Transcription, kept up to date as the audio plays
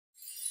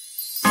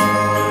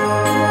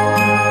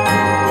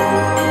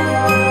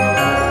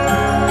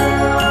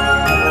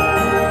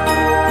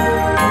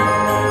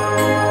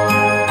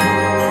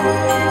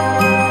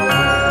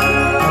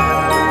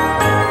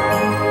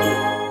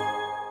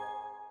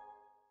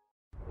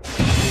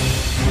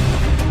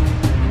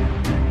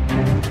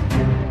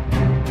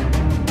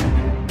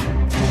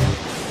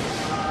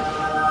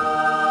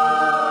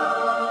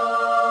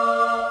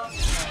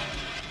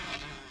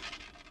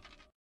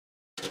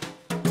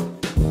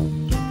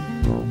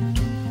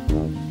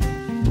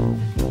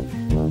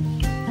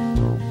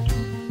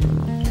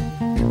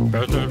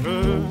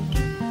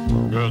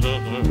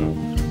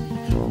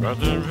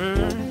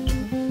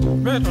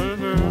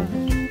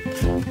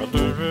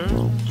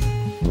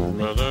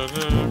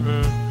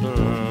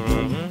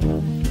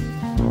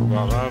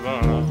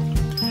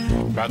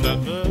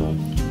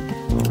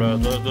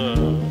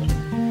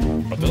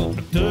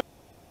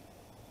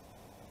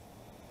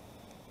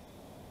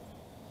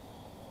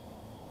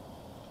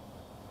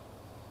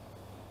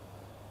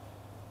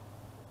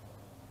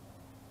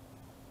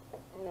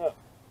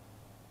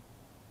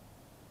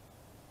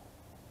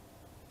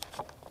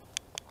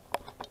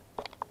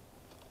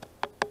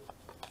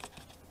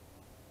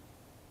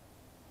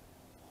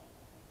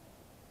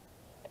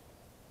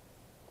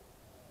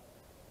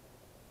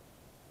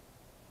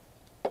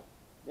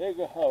Dig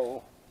a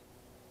hole.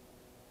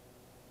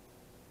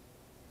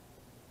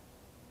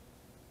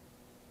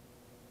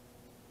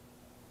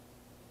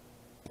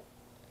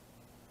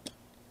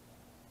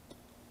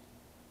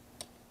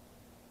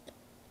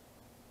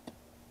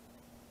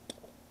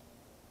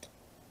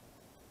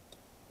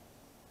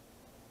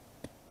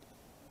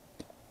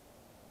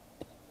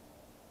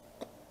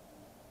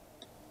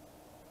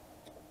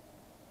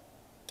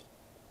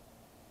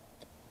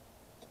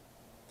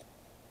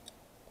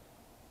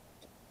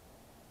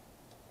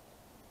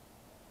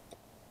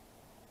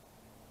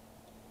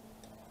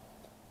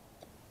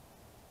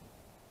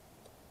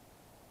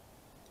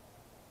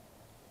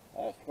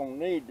 That's going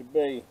to need to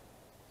be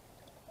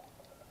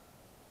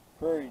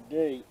pretty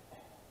deep.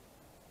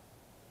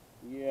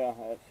 Yeah,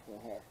 that's going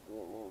to have to go a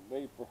little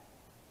deeper.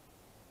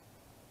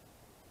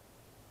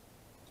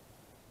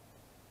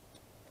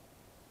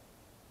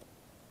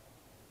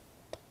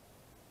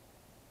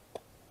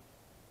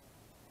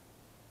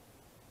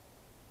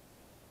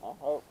 I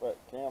hope that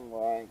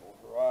camera angle's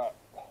right.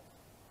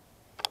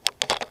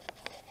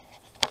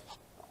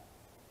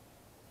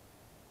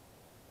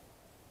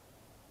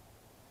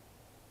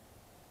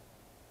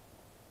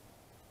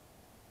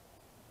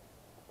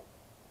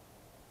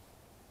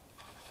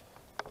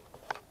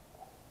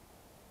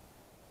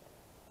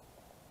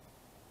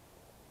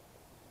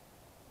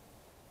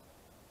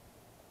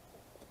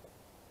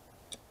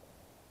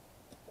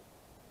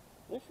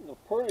 This is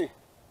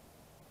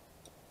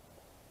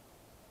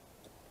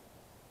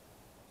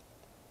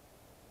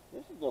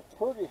a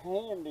pretty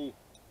handy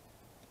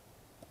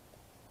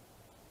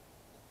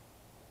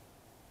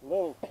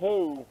little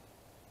tool.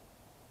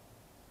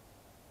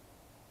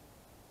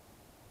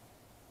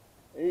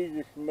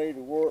 Easy for me to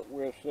work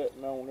with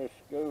sitting on this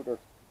scooter.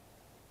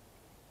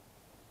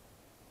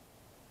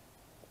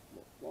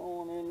 It's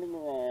going in the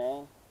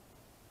ground.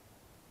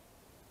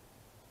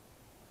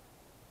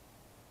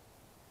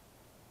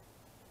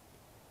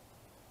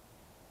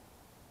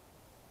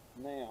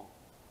 Now,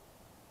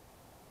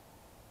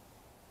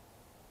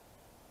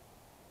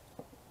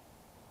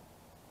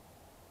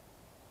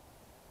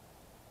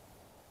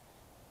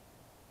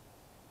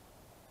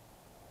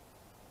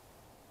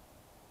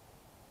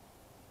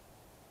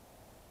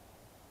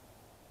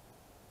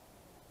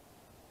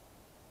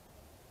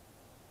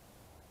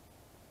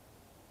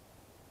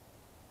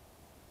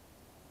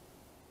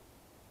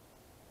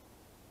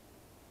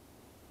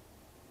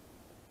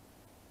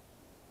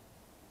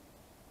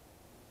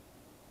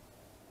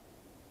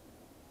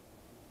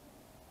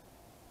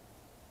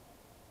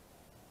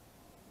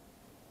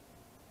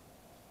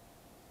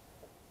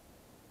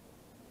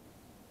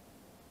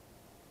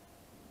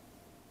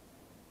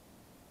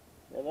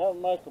 yeah, that'll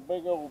make a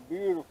big old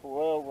beautiful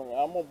elevator.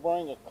 I'm going to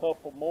bring a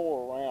couple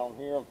more around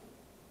here.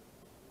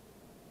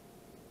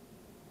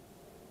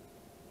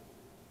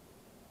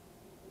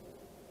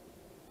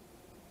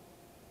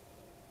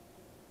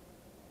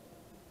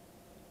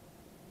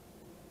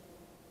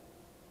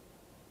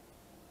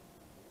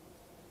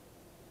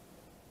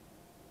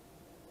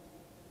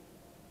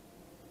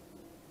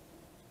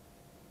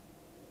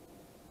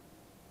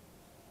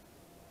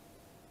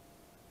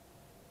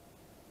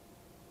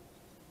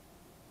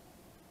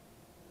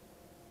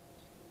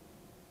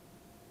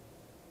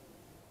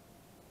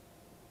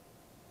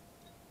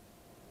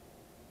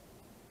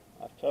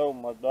 I told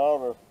my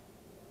daughter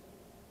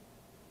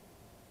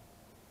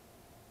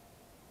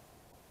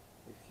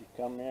if she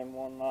come in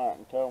one night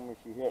and told me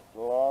she hit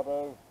the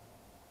lotto,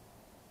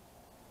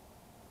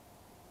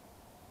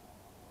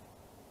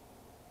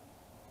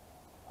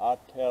 I'd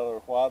tell her,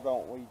 why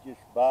don't we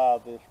just buy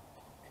this,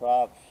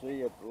 try to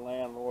see if the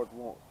landlord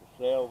wants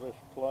to sell this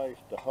place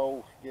to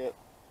whole kit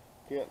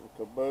and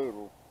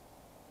caboodle.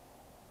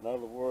 In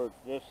other words,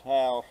 this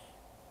house,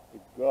 the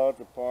garage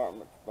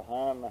apartment's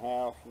behind the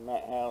house and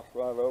that house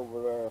right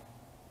over there.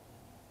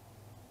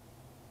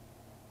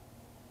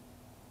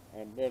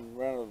 And then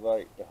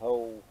renovate the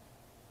whole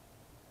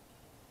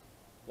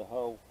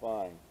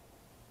thing.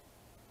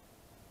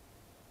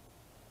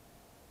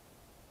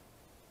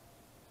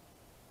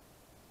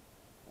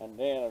 And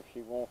then if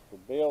she wants to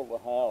build a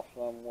house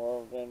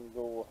somewhere, then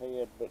go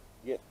ahead, but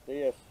get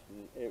this,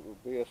 and it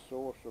would be a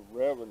source of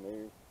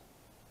revenue.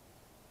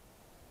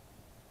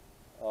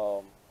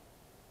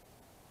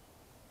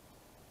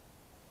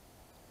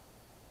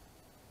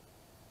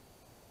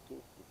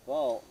 Just a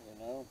thought,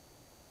 you know.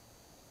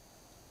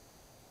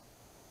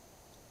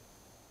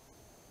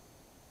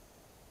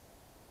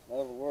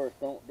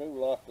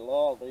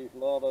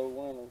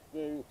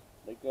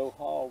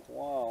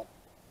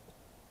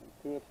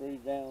 2 or 3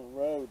 down the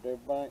road, they're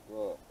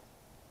bankrupt.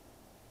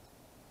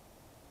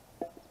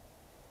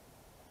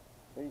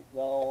 Beats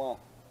all up.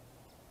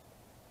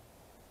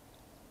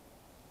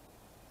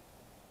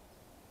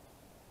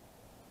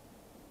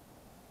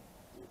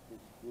 If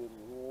it's good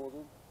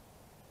water.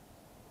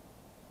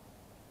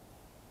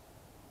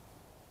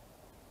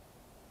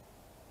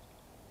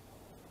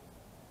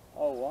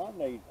 Oh,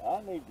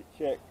 I need to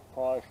check the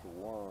price of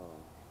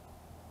worms.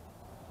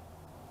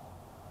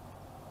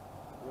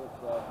 Yes,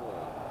 I do.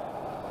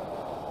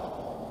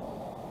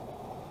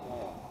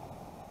 Now,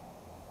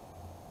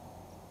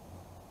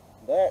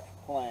 that's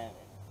planted.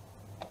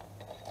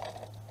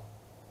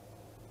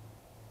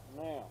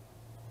 Now,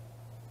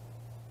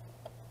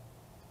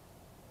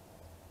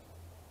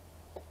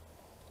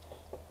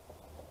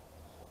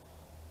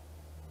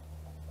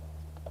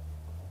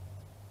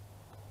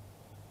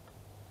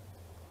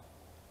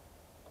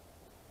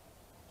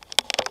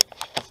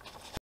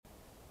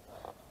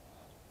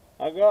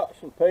 I got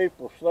some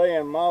people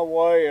saying my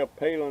way of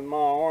peeling my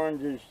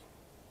oranges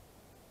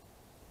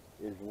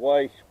is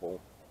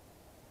wasteful.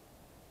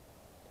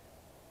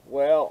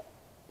 Well,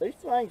 these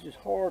things is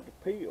hard to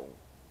peel.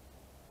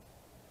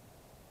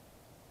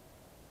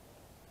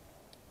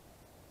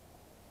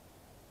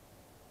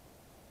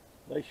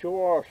 They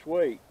sure are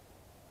sweet.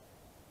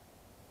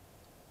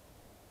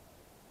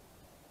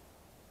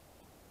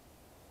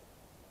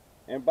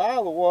 And by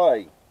the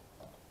way,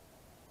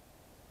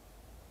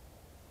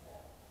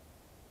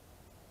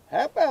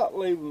 how about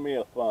leaving me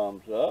a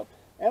thumbs up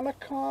and a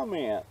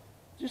comment?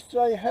 Just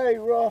say, hey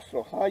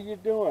Russell, how you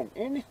doing?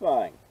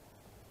 Anything.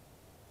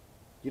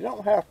 You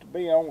don't have to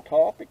be on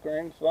topic or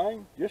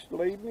anything. Just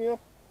leave me a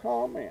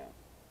comment.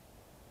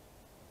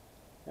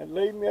 And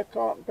leave me a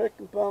cotton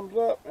picking thumbs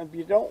up. And if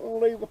you don't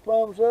want to leave a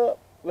thumbs up,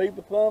 leave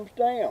a thumbs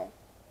down.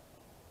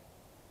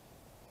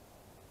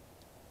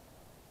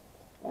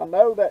 I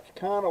know that's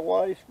kind of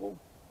wasteful,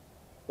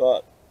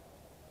 but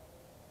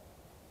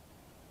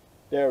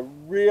they're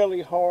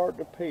really hard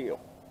to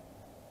peel.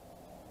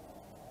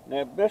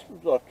 Now, if this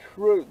was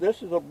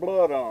this is a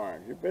blood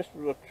orange. If this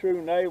was a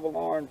true navel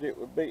orange, it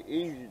would be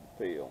easy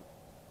to peel.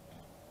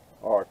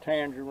 Or a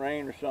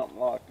tangerine or something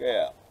like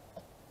that.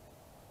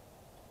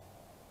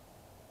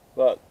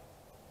 But,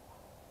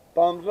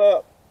 thumbs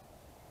up,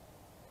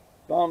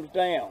 thumbs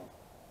down.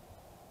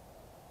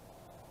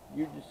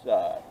 You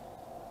decide.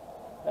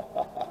 I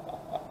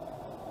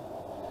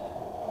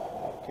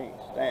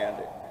can't stand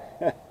it.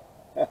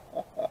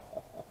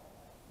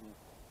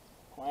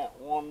 Plant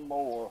one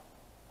more.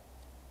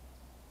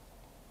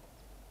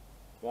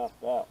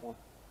 Got that one.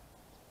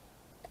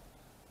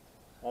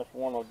 That's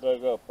one I'll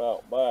dig up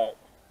out back.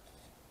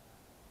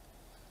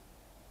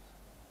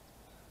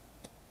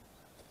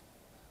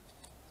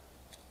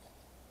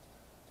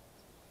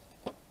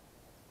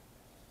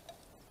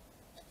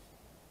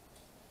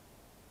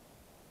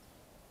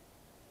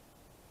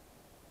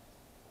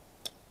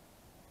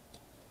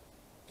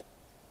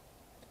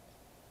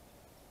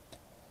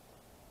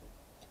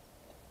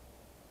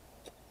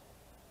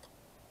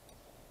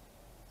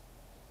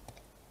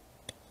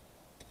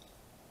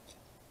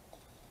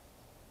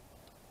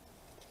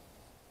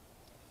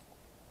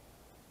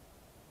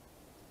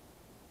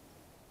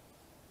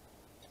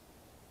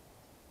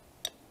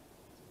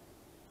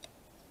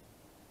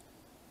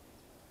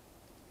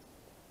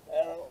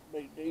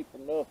 Be deep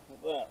enough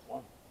for that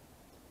one.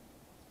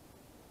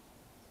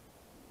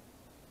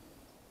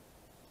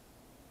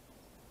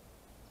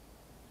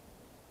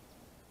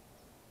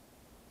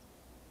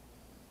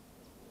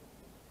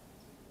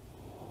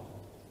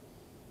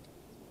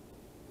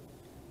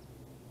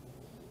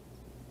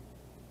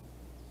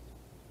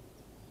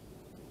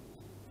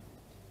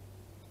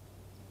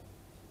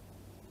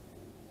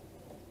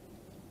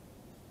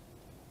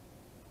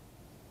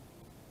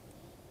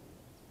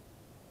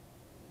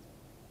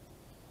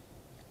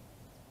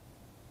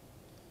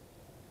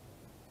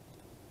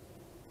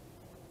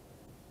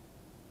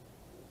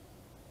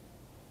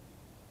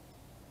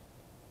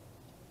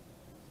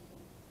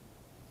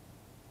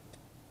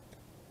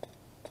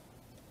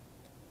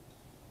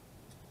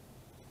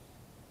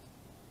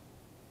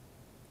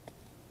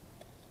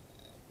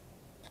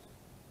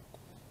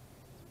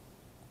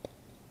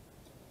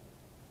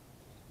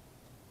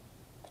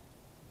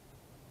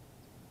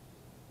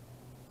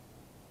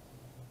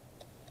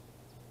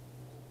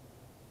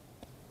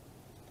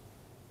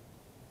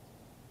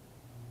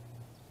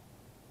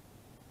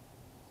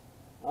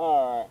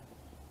 Alright.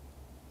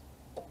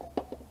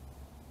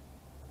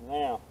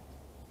 Now,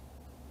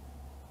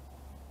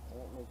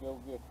 let me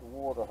go get the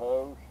water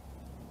hose.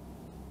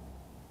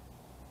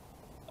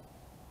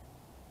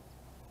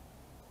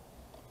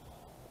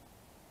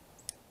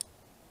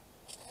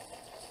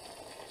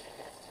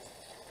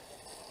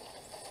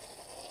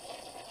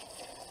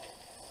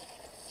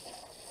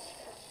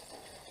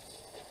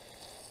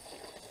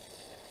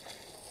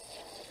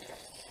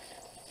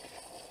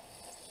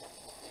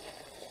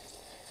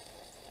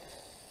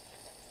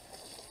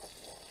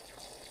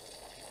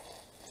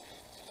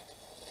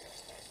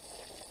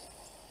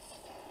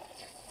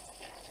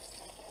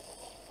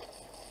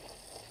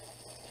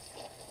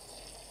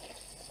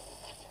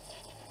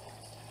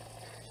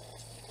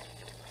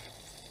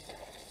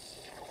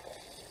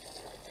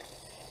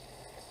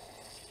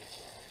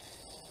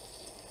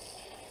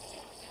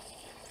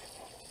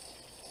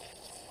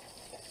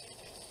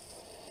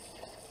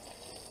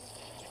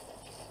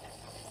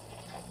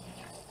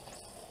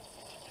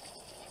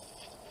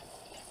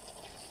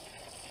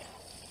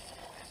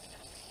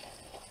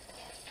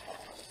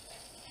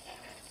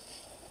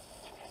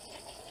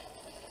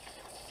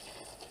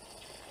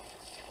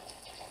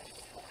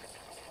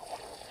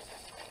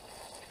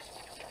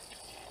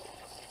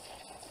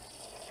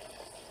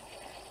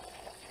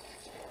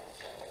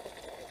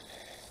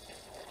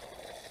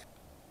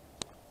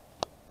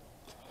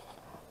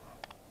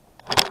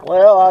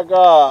 Well, I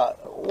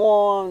got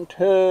 1,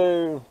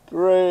 2,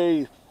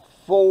 3,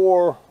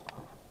 4,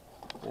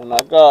 and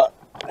I got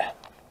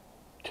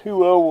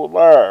 2 over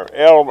there.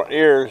 Element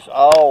ears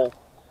all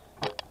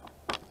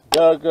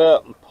dug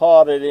up and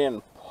potted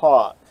in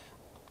pots.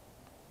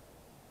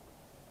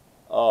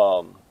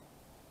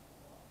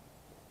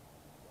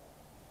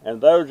 And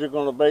those are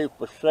going to be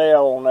for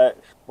sale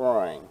next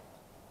spring.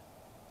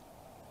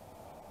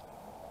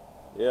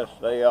 Yes,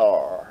 they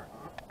are.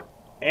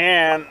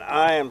 And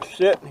I am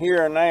sitting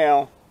here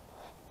now.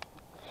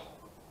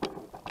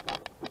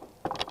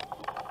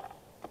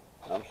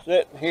 I'm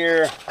sitting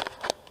here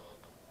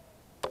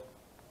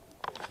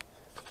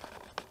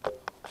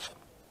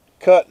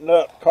cutting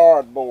up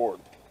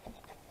cardboard.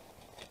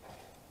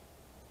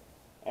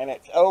 And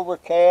it's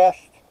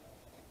overcast.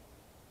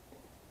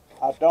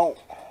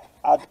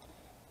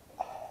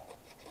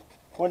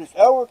 When it's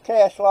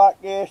overcast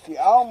like this, you're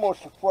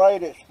almost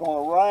afraid it's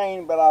going to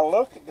rain, but I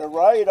look at the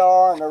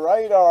radar, and the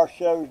radar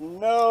shows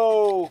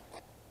no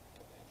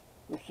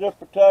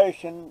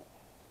precipitation.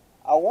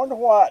 I wonder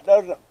why it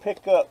doesn't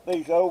pick up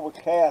these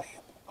overcast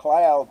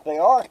clouds. They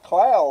are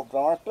clouds,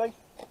 aren't they?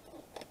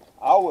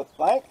 I would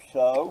think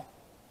so.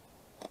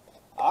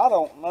 I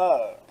don't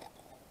know.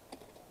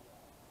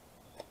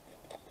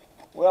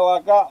 Well,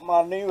 I got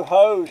my new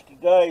hose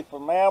today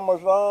from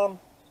Amazon.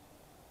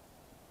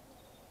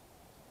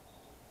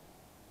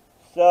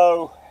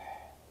 So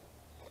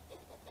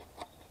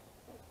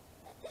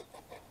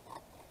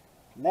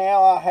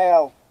now I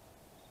have,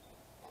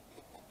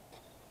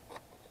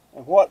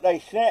 and what they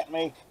sent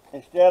me,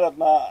 instead of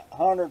my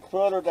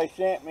 100-footer, they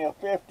sent me a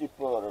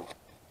 50-footer.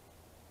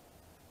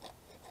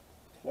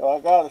 So I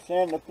got to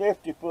send the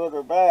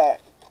 50-footer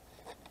back,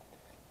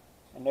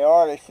 and they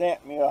already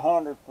sent me a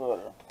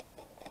 100-footer.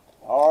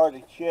 I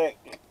already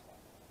checked it.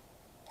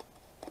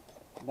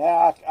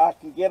 Now I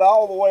can get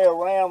all the way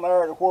around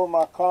there to where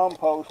my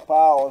compost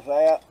pile is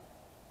at,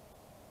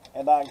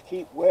 and I can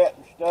keep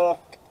wetting stuff.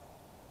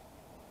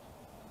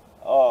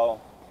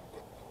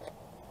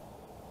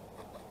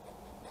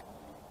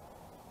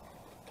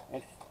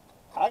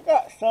 I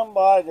got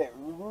somebody that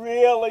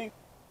really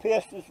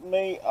pisses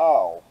me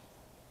off,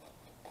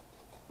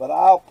 but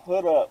I'll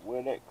put up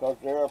with it because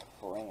they're a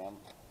friend.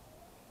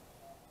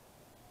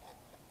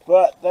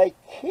 But they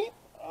keep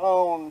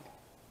on,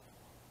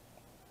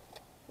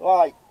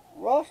 like,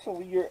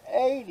 Russell, you're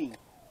 80.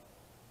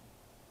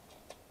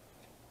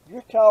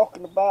 You're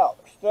talking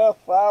about stuff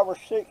 5 or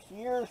 6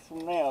 years from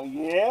now.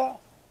 Yeah?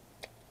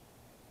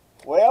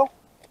 Well,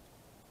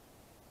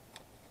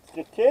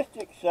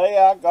 statistics say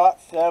I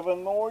got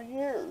 7 more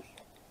years.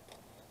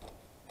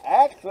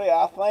 Actually,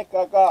 I think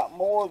I got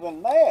more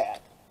than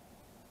that.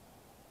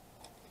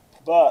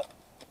 But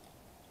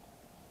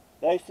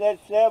they said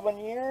 7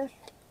 years.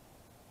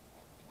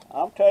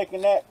 I'm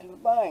taking that to the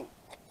bank.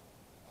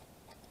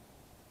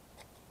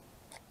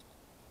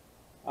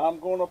 I'm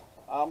gonna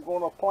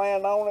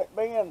plan on it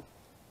being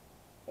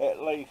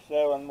at least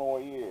 7 more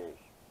years.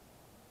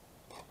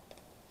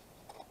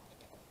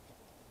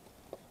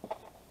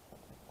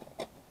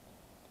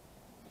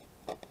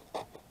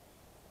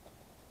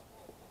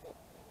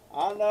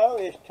 I know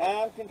it's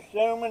time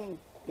consuming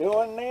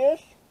doing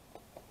this,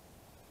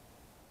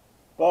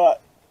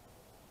 but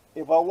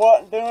if I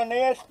wasn't doing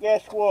this,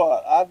 guess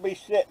what? I'd be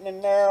sitting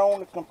in there on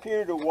the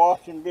computer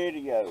watching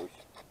videos.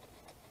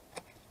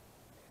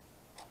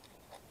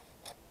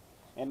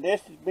 And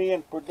this is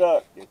being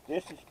productive.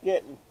 This is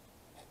getting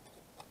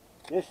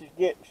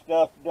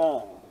stuff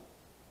done.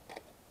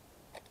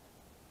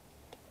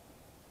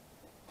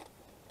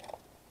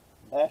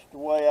 That's the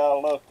way I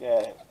look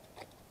at it.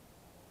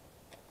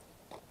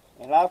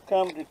 And I've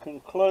come to the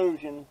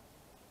conclusion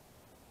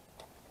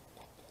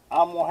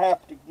I'm going to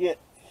have to get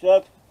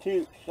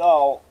substitute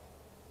salt.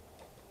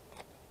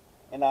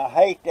 And I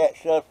hate that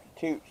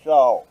substitute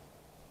salt.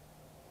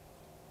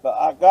 But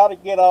I got to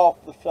get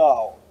off the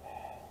salt.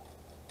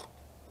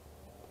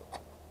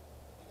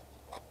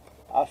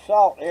 I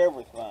salt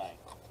everything.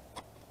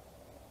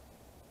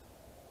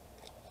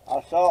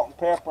 I salt and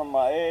pepper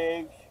my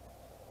eggs.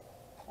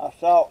 I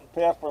salt and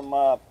pepper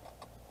my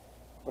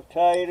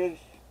potatoes.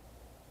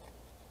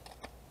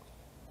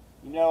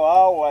 You know,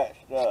 all that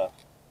stuff.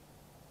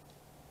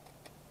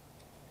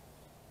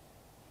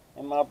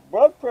 And my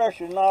blood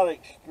pressure is not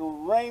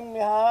extremely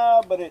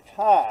high, but it's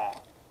high.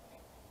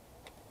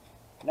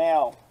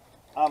 Now,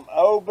 I'm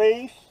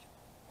obese,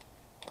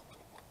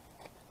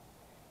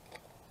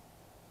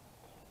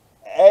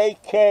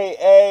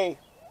 aka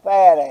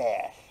fat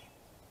ass.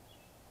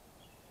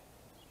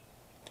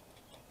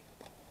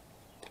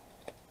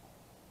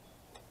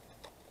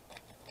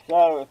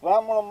 So if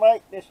I'm going to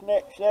make this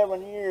next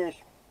 7 years,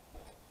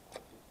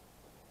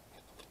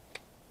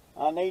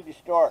 I need to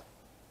start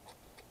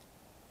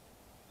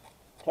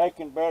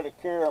taking better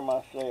care of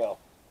myself.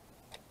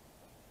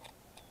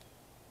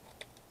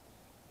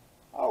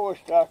 I wish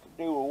I could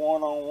do a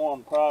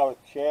one-on-one private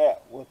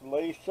chat with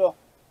Lisa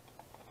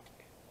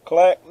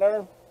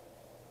Kleckner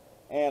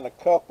and a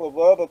couple of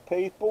other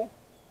people.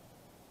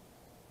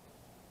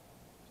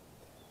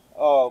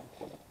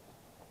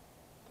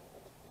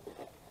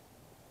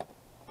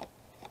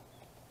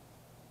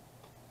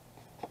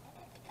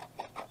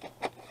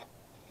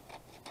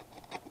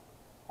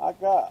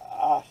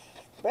 I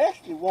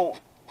especially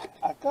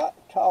I got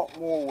to talk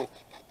more with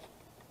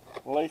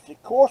Lisa.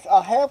 Of course,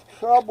 I have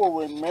trouble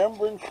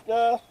remembering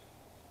stuff.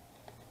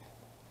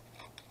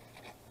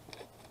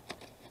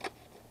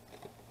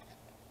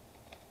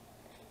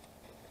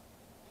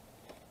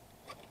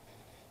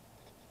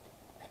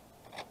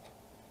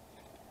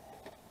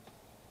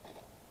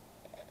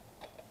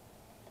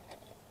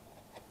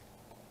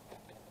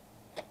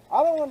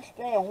 I don't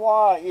understand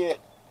why it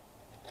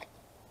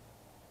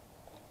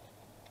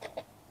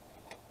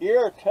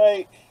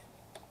irritates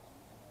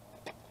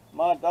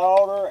my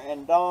daughter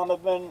and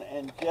Donovan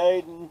and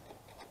Jaden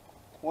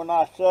when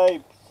I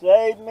say,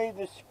 save me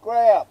the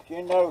scraps,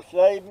 you know,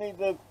 save me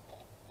the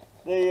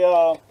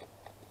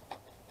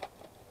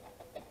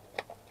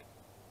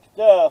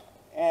stuff.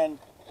 And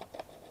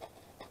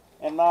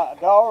my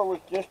daughter was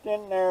just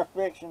in there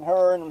fixing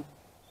her and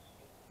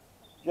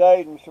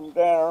Jaden some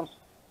dinner.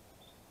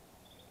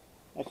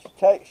 And she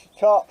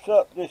chops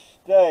up this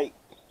steak.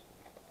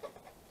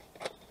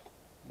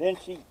 Then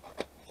she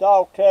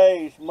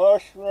sautés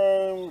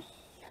mushrooms,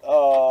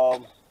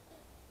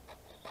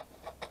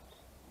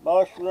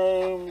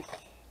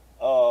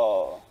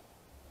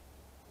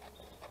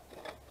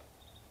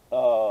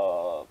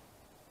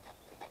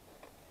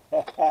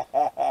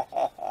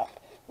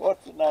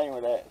 what's the name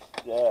of that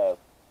stuff?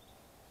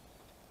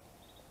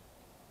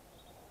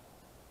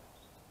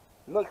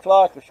 Looks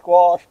like a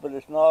squash, but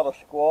it's not a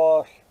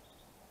squash.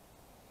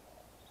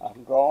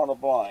 I'm drawing a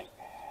blank.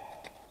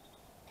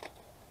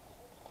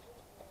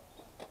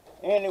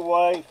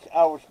 Anyway,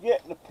 I was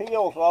getting the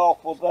peels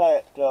off of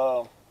that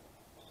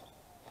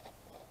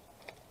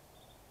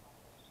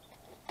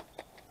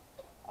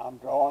I'm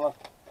drawing a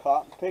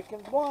cotton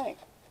picking blank.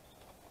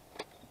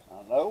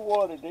 I know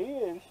what it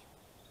is.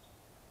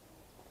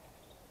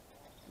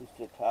 It's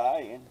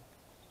Italian.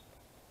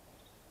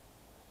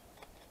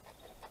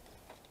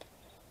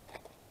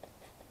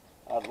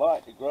 I'd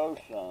like to grow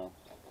some.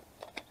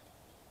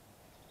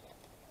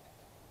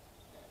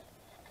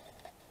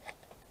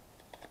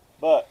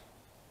 But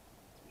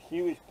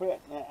she was putting,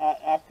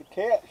 I could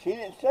tell, she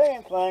didn't say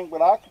anything,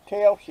 but I could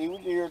tell she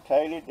was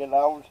irritated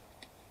that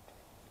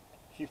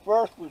she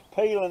first was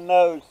peeling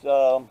those,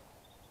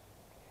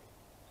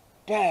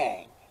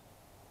 dang,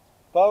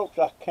 folks,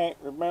 I can't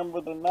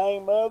remember the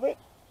name of it.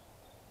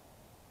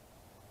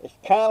 It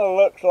kind of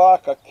looks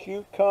like a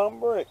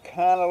cucumber. It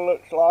kind of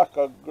looks like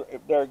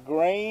they're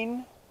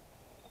green.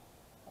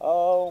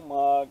 Oh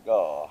my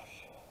gosh.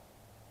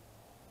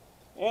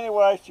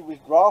 Anyway, she was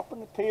dropping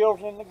the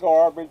peels in the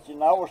garbage,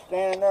 and I was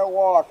standing there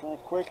watching her.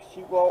 Quick as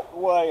she walked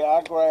away,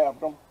 I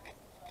grabbed them.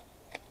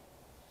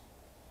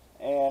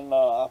 And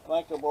I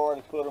think I've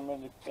already put them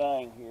in the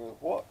thing here.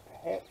 What the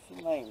heck's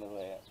the name of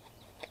that?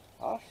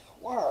 I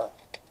swear.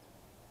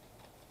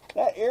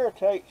 That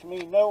irritates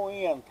me no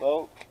end,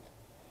 folks.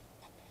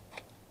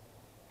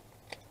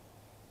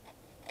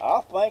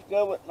 I'll think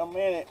of it in a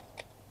minute.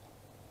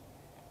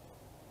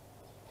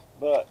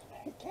 But,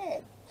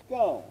 God, it's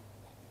gone.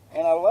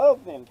 And I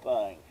love them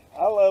things.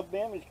 I love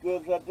them as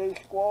good as I do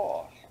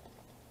squash.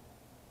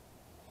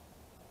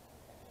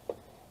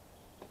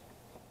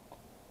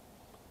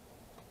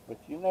 But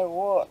you know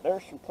what?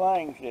 There's some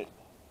things that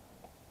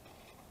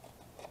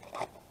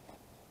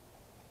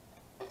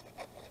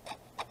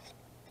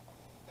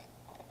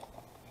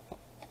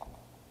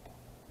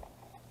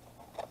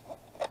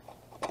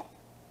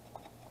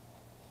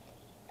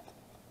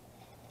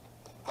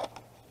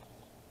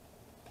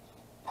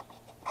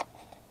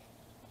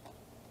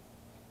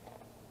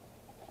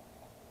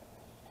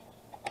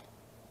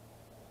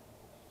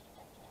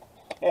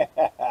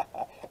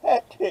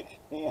that ticks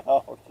me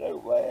off so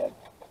bad.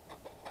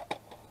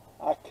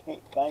 I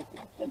can't think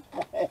of the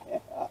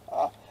name.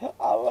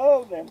 I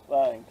love them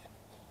things.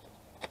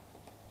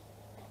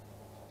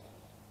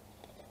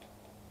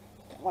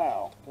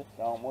 Wow, this is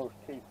almost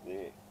too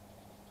thick.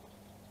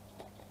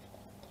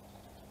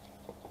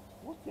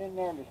 What's in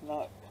there that's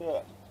not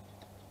cut?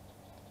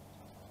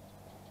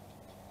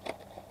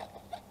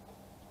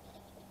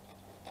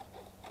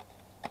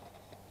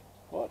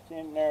 What's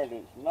in there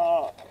that's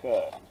not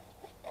cut?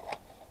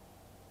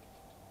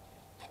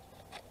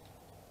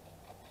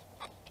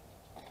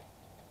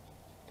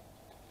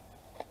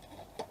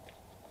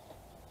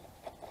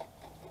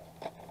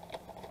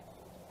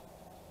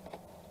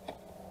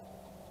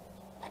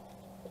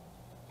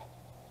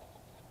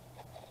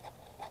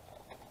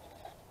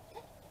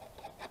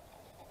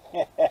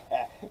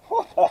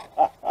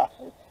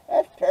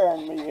 That's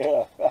tearing me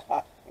up.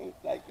 I can't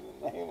think of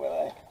the name of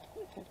that.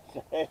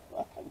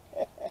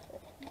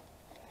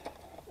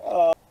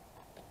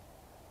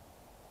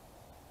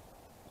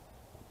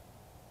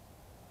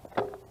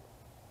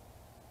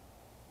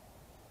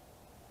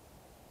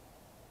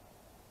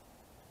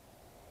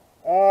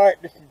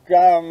 Alright, this is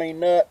driving me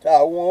nuts.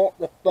 I want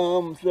the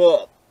thumbs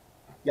up.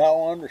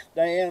 Y'all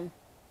understand?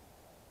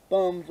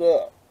 Thumbs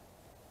up.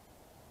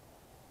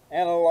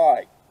 And a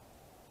like.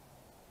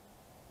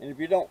 And if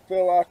you don't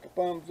feel like a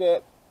thumbs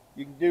up,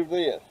 you can do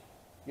this.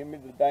 Give me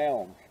the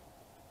downs.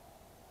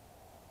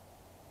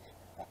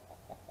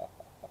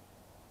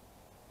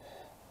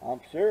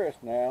 I'm serious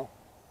now.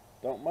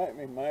 Don't make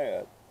me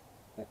mad.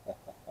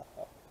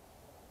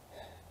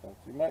 Don't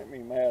you make me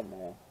mad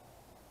now.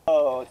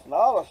 Oh, it's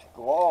not a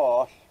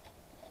squash.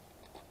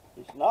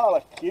 It's not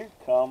a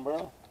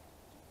cucumber.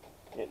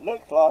 It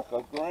looks like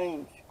a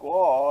green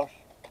squash.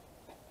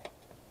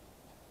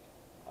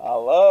 I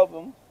love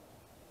them.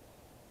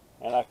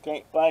 And I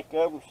can't think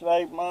of them to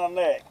save my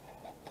neck.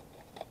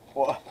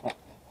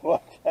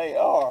 What they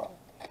are.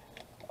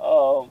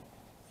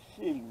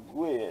 Gee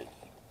whiz.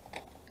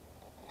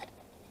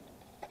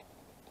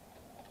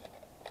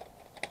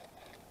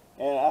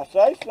 And I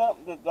say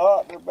something to the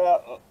doctor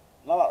about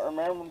not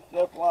remembering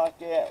stuff like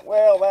that.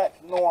 Well, that's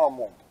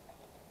normal.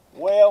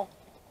 Well,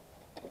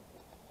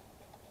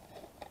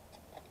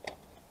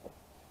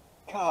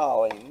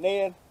 golly,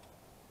 Ned.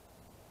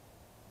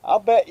 I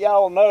bet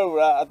y'all know,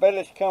 I bet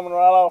it's coming right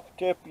off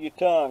the tip of your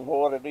tongue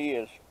what it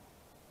is.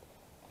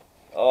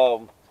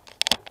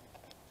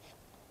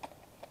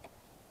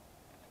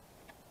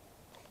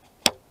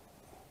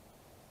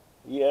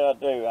 Yeah, I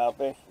do, I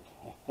bet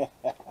you.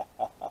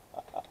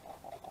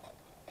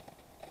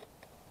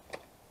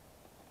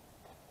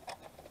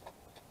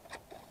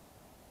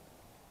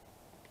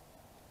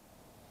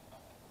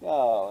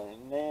 Golly,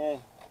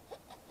 Ned.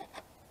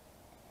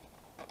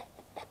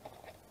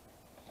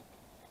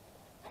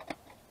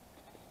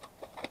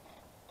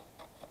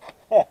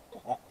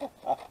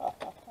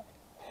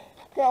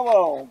 Come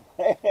on,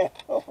 man.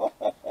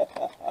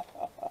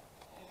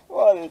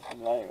 What is the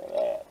name of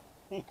that?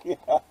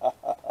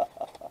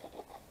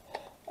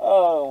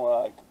 Oh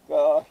my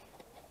gosh.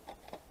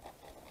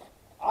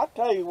 I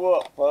tell you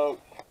what,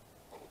 folks.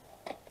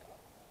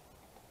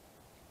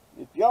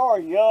 If y'all are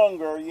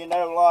younger, you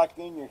know, like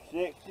in your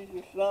 60s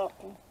or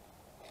something,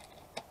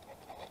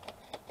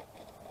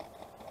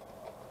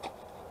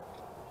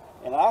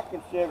 and I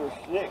consider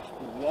 60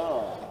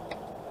 young.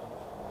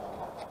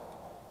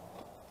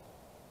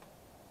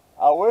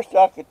 I wish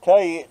I could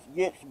tell you it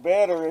gets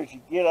better as you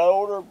get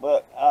older,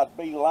 but I'd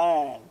be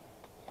lying.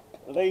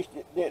 At least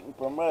it didn't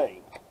for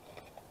me.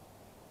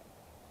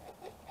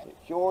 It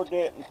sure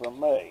didn't for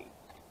me.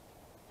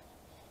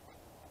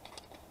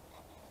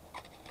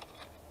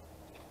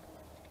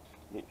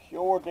 It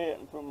sure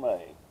didn't for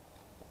me.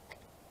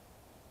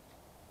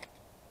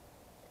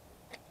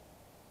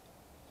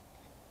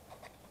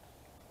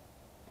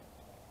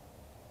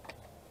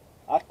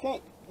 I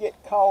can't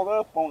get caught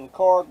up on the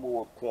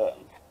cardboard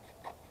cutting.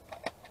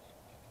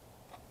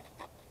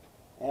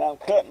 And I'm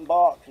cutting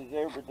boxes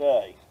every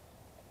day.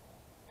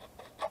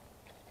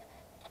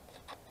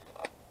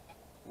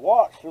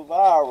 Watched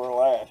Survivor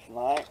last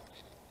night.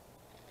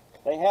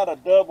 They had a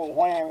double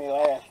whammy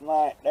last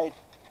night.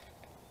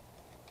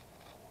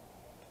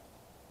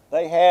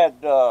 They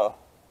had now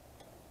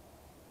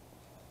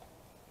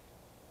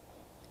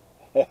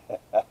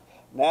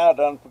I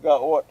done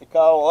forgot what to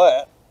call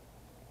that.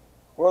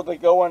 Where they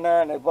go in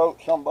there and they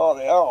vote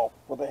somebody off.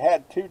 Well, they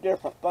had two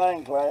different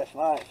things last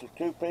night, so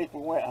two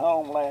people went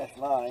home last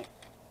night.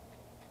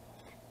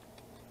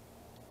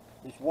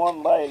 This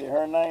one lady,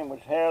 her name was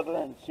Heather,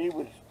 and she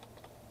was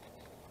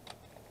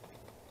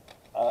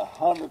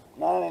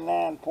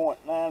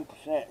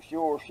 99.9%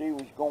 sure she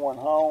was going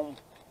home,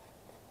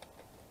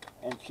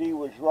 and she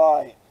was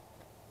right.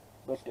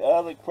 But the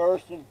other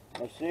person,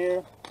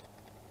 Nasir,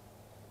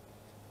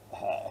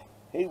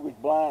 he was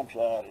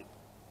blindsided.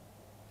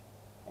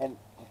 And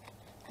the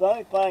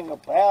funny thing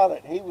about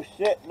it, he was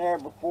sitting there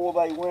before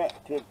they went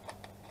to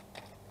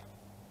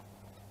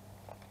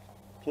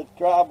the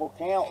tribal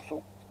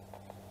council.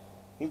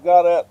 He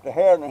got up to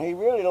Heather, and he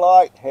really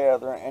liked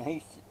Heather, and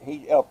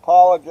he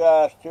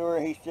apologized to her.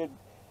 He said,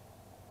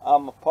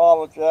 "I'm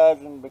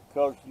apologizing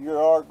because you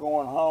are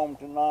going home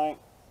tonight,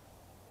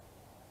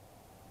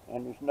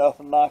 and there's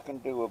nothing I can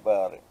do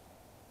about it."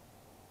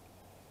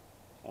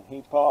 And he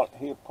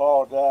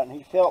apologized, and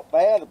he felt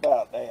bad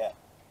about that.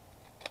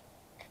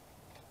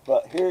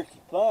 But here's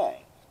the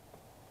thing.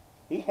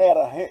 He had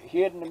a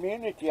hidden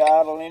immunity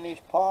idol in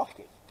his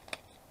pocket.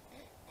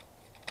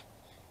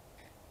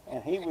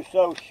 And he was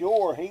so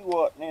sure he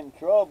wasn't in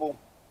trouble,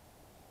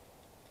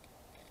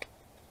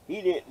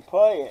 he didn't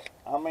play it.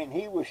 I mean,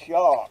 he was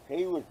shocked.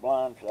 He was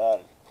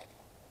blindsided.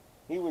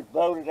 He was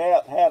voted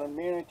out and had an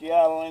immunity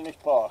idol in his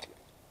pocket.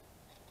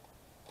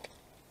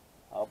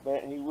 I'll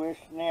bet he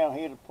wished now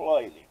he'd have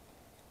played it.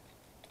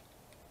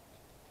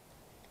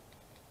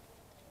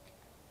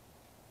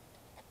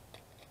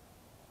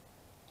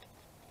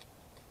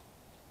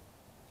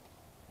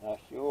 I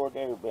sure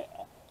do, but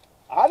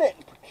I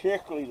didn't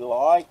particularly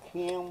like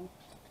him.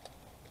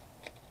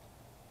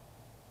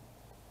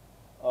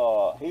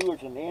 He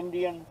was an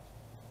Indian,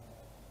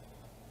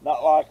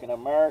 not like an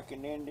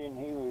American Indian.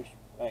 He was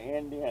an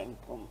Indian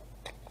from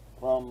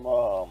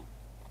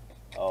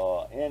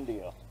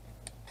India.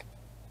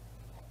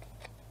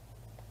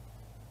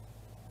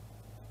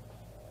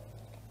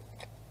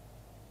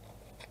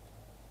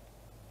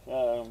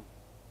 So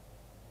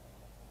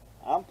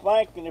I'm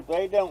thinking if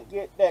they don't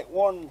get that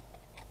one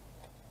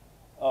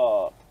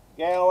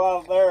gal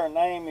out of there, her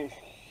name is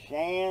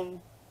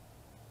Shan.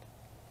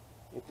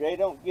 If they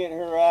don't get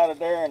her out of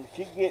there and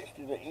she gets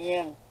to the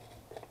end,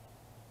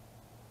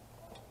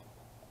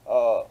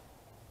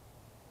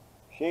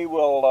 she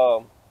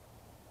will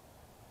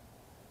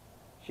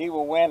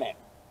win it.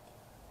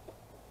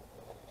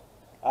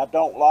 I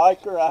don't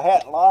like her. I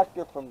hadn't liked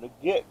her from the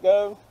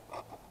get-go.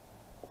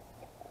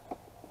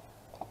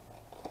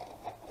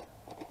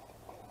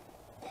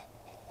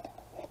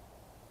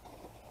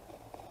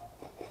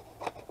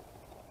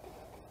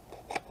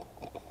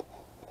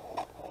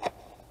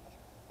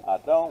 I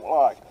don't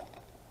like her.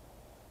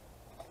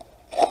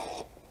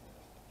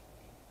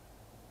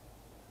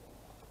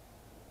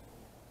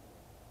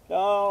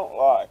 Don't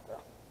like her.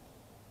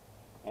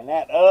 And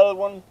that other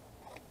one,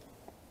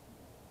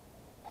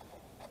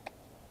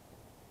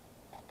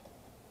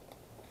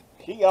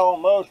 she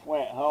almost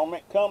went home.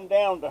 It come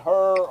down to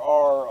her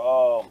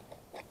or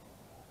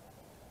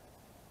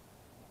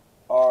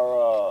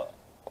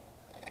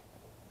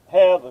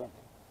Heather.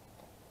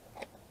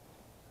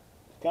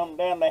 Come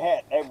down, they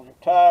were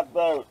a tied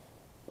vote.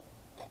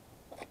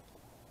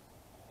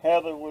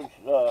 Heather was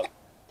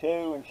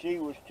 2 and she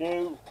was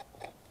 2.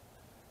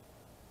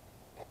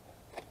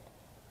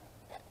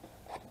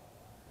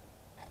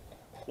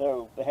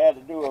 So they had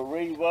to do a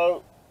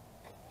re-vote.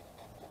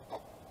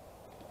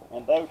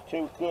 And those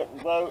 2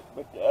 couldn't vote,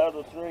 but the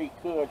other 3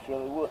 could, so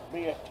there wouldn't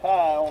be a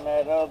tie on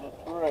that other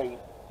 3.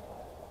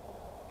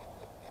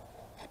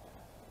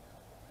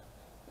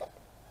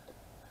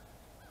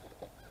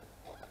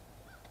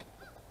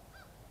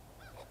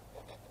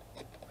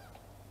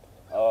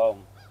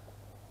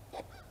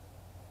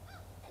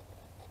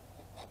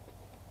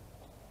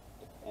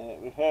 And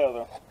it was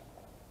Heather.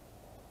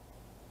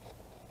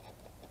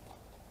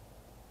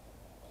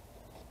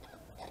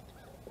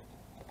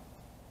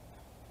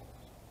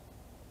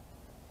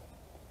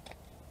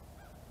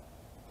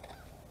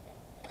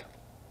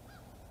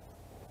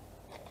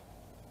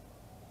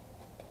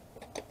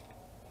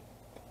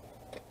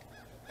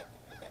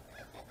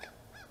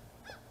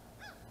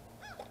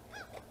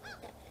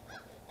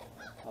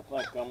 I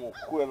think I'm going to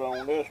quit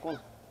on this one.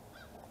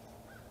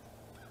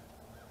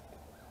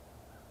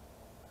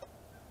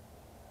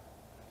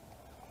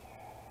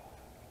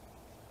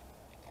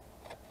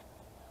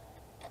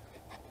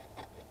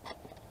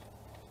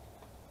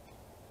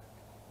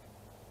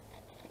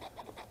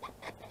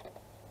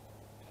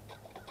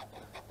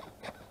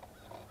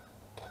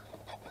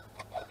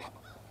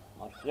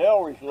 My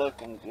celery's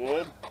looking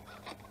good.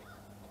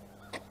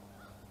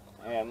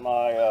 And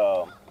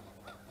my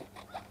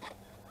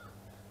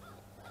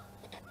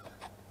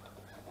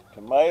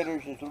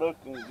tomatoes is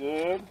looking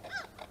good.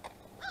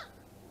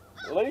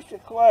 Lisa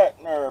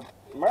Kleckner,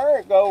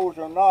 marigolds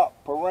are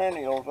not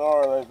perennials,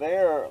 are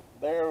they?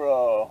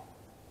 They're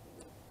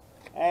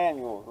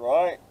annuals,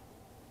 right?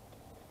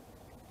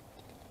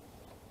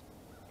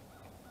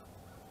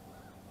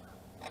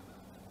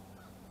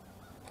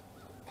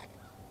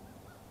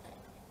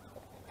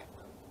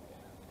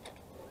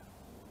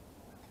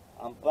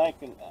 I'm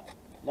thinking,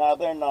 no,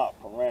 they're not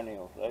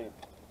perennials.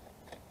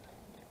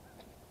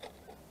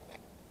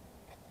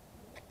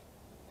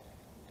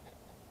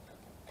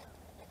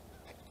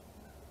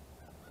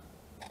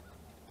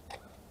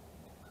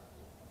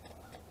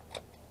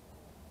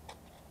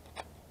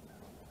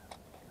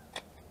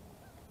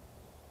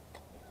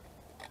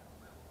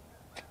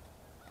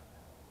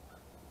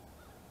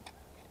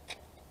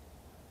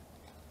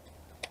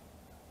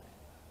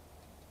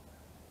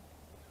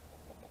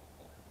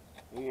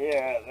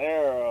 Yeah,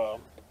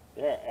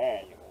 they're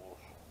annuals.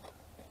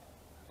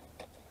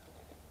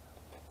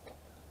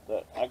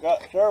 But I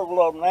got several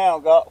of them now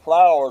got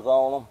flowers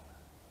on them.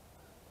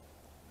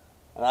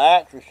 And I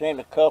actually seen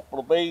a couple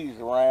of bees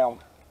around.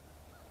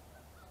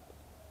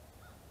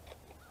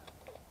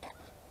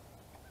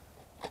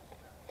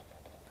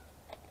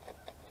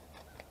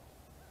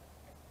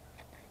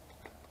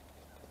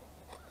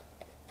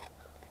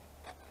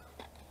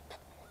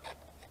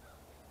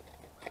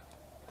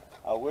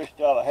 I wished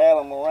I'd have had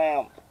them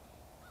around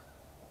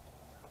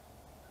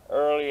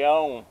early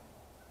on.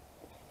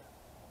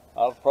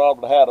 I've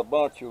probably had a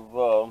bunch of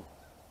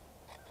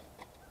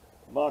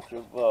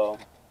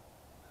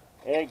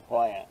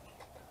eggplants.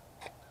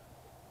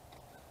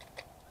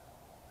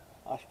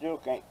 I still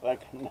can't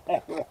think of the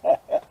name.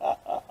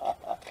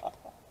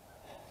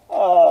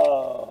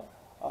 Oh,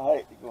 I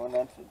hate to go in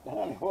there and sit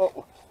down. What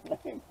was the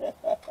name?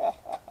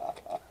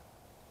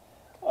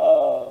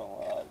 Oh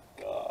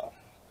my gosh.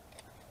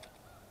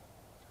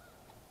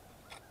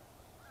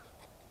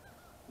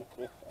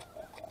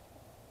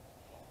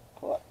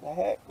 What the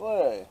heck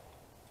was it?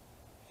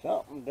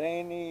 Something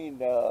Danny,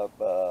 I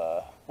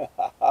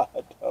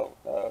don't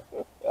know.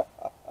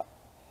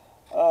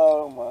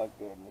 Oh my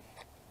goodness.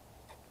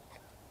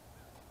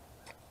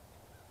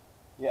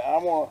 Yeah,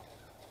 I'm gonna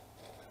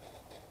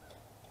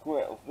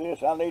quit with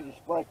this. I need to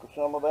sprinkle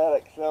some of that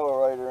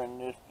accelerator in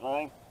this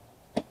thing.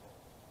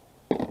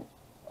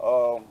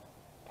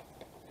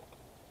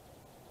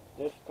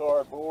 This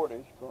cardboard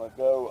is gonna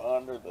go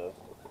under the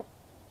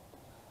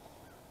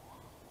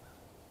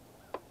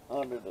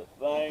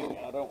thing.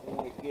 I don't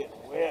want to get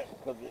wet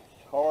because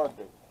it's hard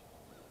to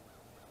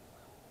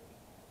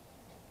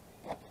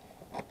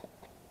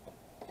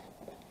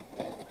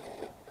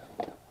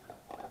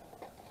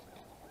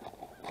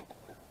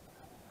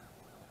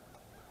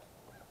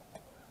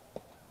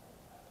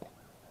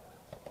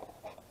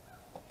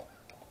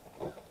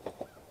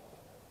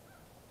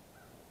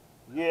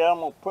Yeah, I'm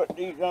gonna put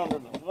these under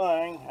the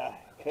thing,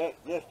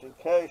 just in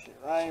case it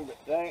rains, but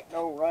there ain't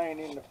no rain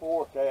in the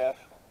forecast.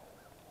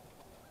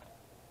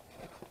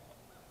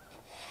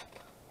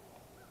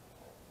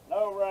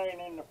 No rain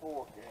in the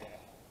forecast.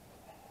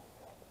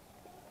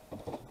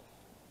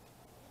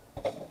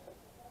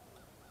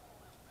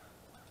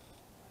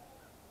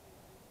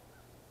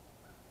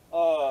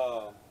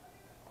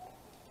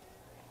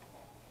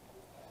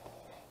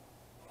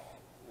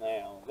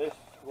 Now this is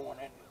going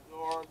in the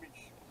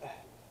garbage.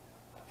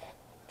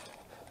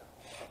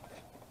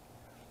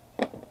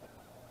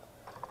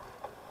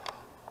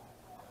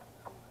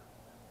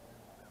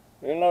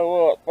 You know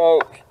what,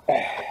 folks?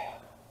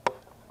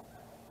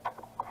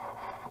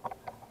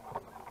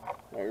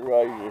 Let me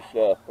raise this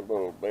up a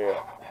little bit.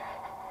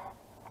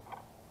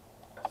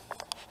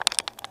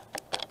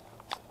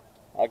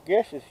 I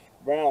guess it's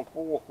around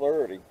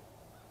 4:30.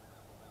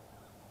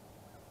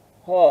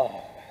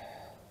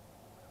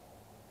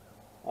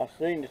 I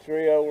seen the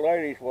three old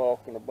ladies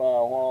walking by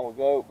a while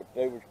ago, but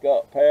they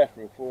got past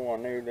me before I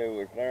knew they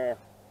was there.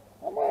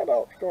 I might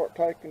ought to start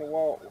taking a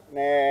walk.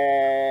 Nah,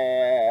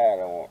 I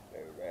don't want to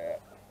do that.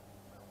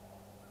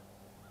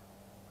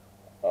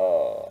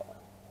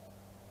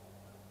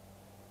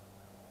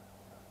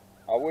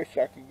 I wish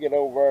I could get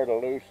over there to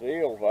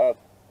Lucille's. I'd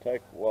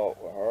take a walk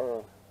with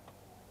her.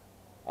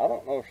 I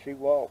don't know if she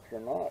walks or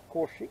not. Of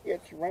course, she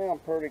gets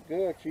around pretty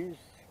good. She's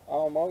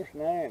almost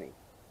 90.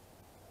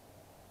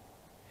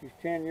 She's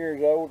 10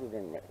 years older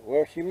than me.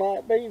 Well, she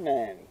might be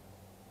 90.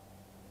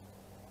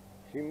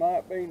 She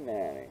might be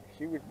 90.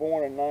 She was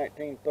born in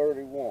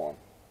 1931.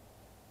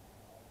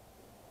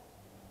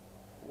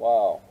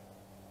 Wow.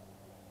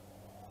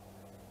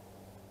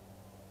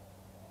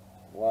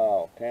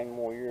 Wow, 10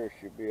 more years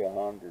she'll be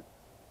 100.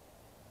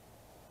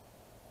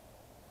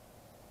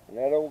 And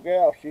that old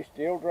gal, she's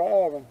still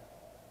driving.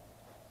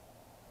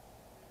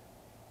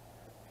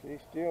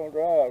 She's still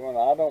driving.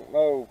 I don't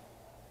know.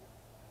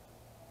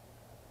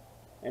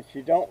 And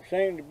she don't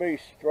seem to be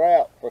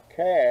strapped for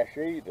cash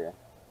either.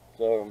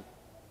 So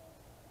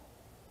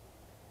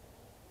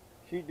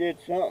she did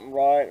something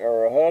right,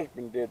 or her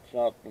husband did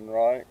something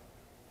right.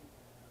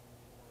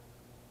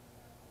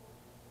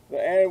 But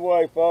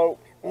anyway,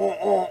 folks,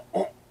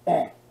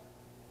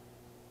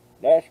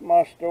 that's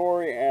my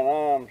story, and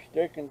I'm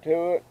sticking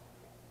to it.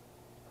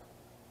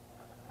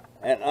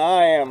 And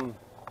I am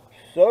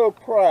so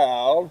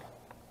proud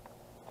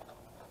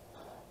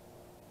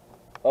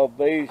of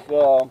these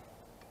elephant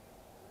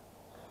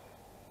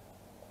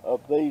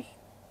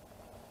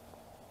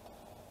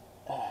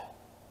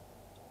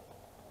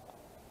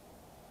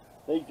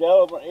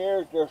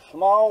ears. They're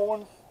small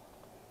ones,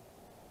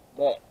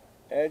 but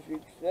as you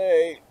can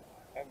see,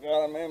 I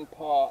got them in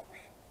pots.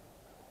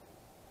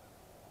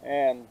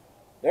 And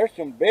there's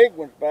some big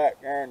ones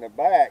back there in the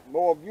back.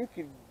 Boy, if you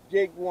could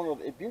get one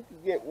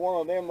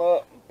of them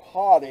up and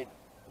potted,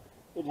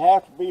 it'd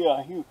have to be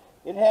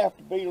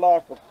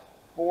like a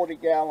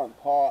 40-gallon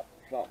pot,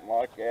 something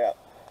like that.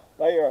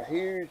 They are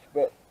huge,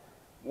 but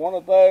one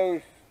of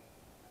those,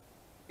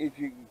 if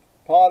you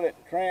pot it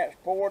and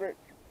transport it,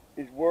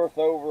 is worth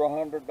over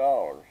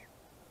 $100.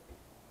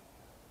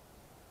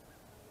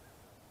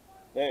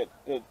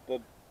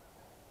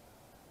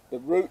 The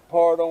root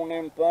part on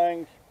them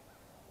things,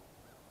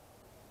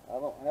 I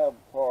don't have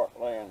a part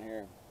laying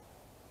here,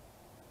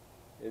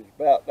 is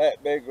about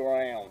that big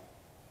around.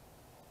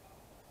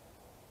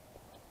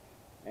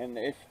 And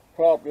the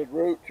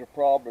roots are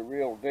probably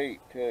real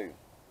deep too.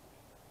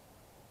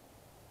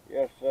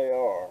 Yes, they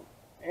are.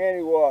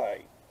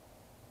 Anyway,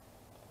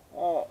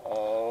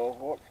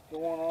 what's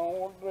going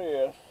on with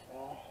this?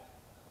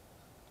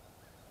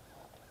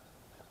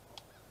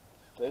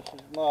 This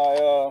is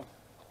my,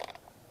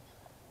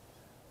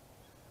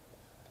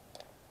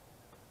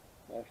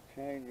 that's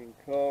changing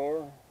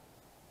color.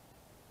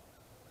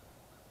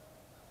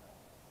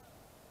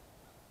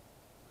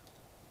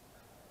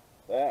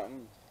 That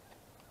one,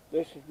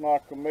 this is my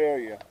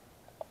camellia.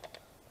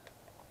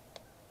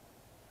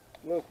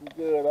 Looking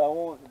good. I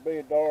want it to be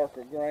a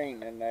darker green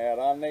than that.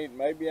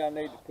 Maybe I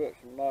need to put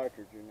some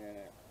nitrogen in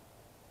it.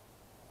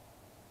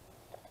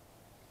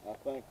 I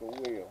think I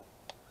will.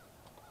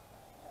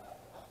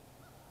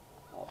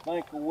 I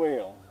think I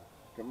will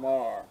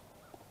tomorrow.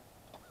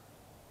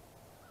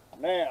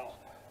 Now,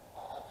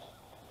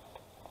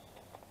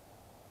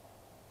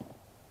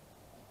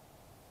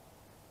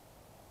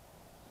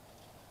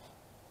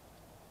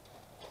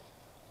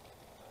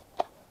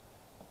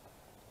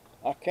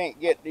 I can't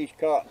get these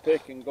cotton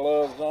picking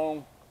gloves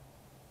on.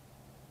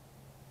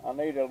 I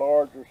need a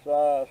larger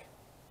size.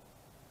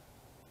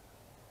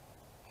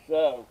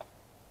 So,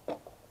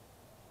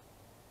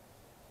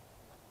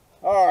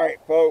 alright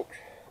folks,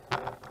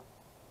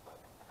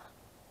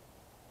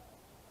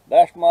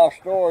 that's my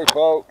story,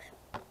 folks.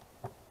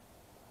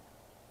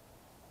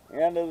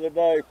 End of the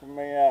day for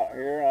me out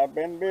here. I've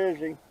been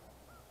busy.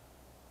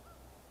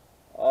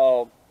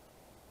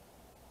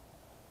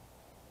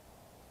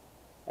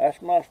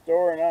 That's my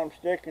story, and I'm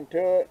sticking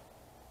to it.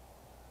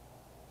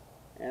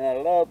 And I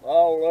love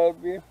all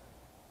of you.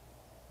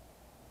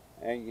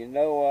 And you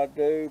know I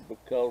do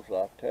because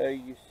I tell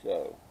you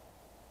so.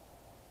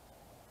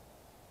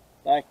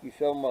 Thank you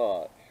so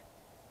much.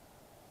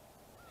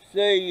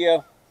 See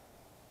ya.